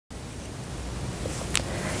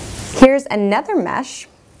Here's another mesh,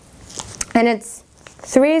 and it's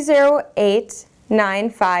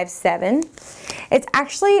 308957. It's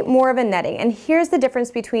actually more of a netting, and here's the difference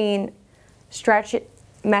between stretch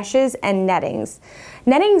meshes and nettings.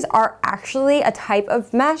 Nettings are actually a type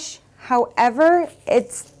of mesh, however,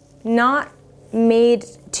 it's not made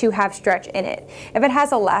to have stretch in it. If it has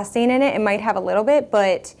elastane in it, it might have a little bit,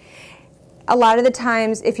 but a lot of the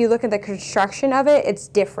times, if you look at the construction of it, it's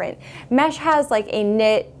different. Mesh has like a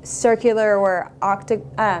knit, circular, or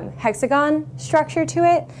hexagon structure to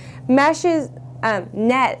it.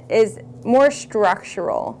 Net is more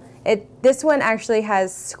structural. This one actually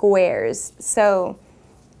has squares, so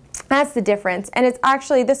that's the difference. And it's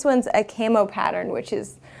actually, this one's a camo pattern, which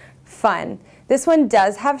is fun. This one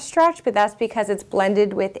does have stretch, but that's because it's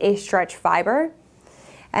blended with a stretch fiber.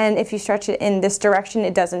 And if you stretch it in this direction,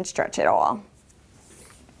 it doesn't stretch at all.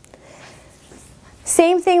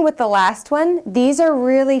 Same thing with the last one. These are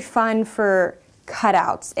really fun for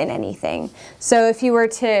cutouts in anything. So if you were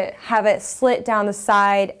to have it slit down the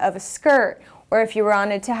side of a skirt, or if you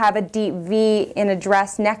wanted to have a deep V in a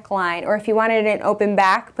dress neckline, or if you wanted an open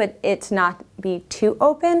back but it to not be too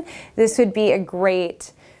open, this would be a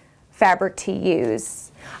great fabric to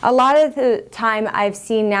use. A lot of the time I've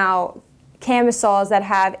seen now camisoles that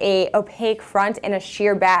have a opaque front and a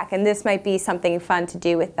sheer back, and this might be something fun to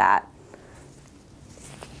do with that.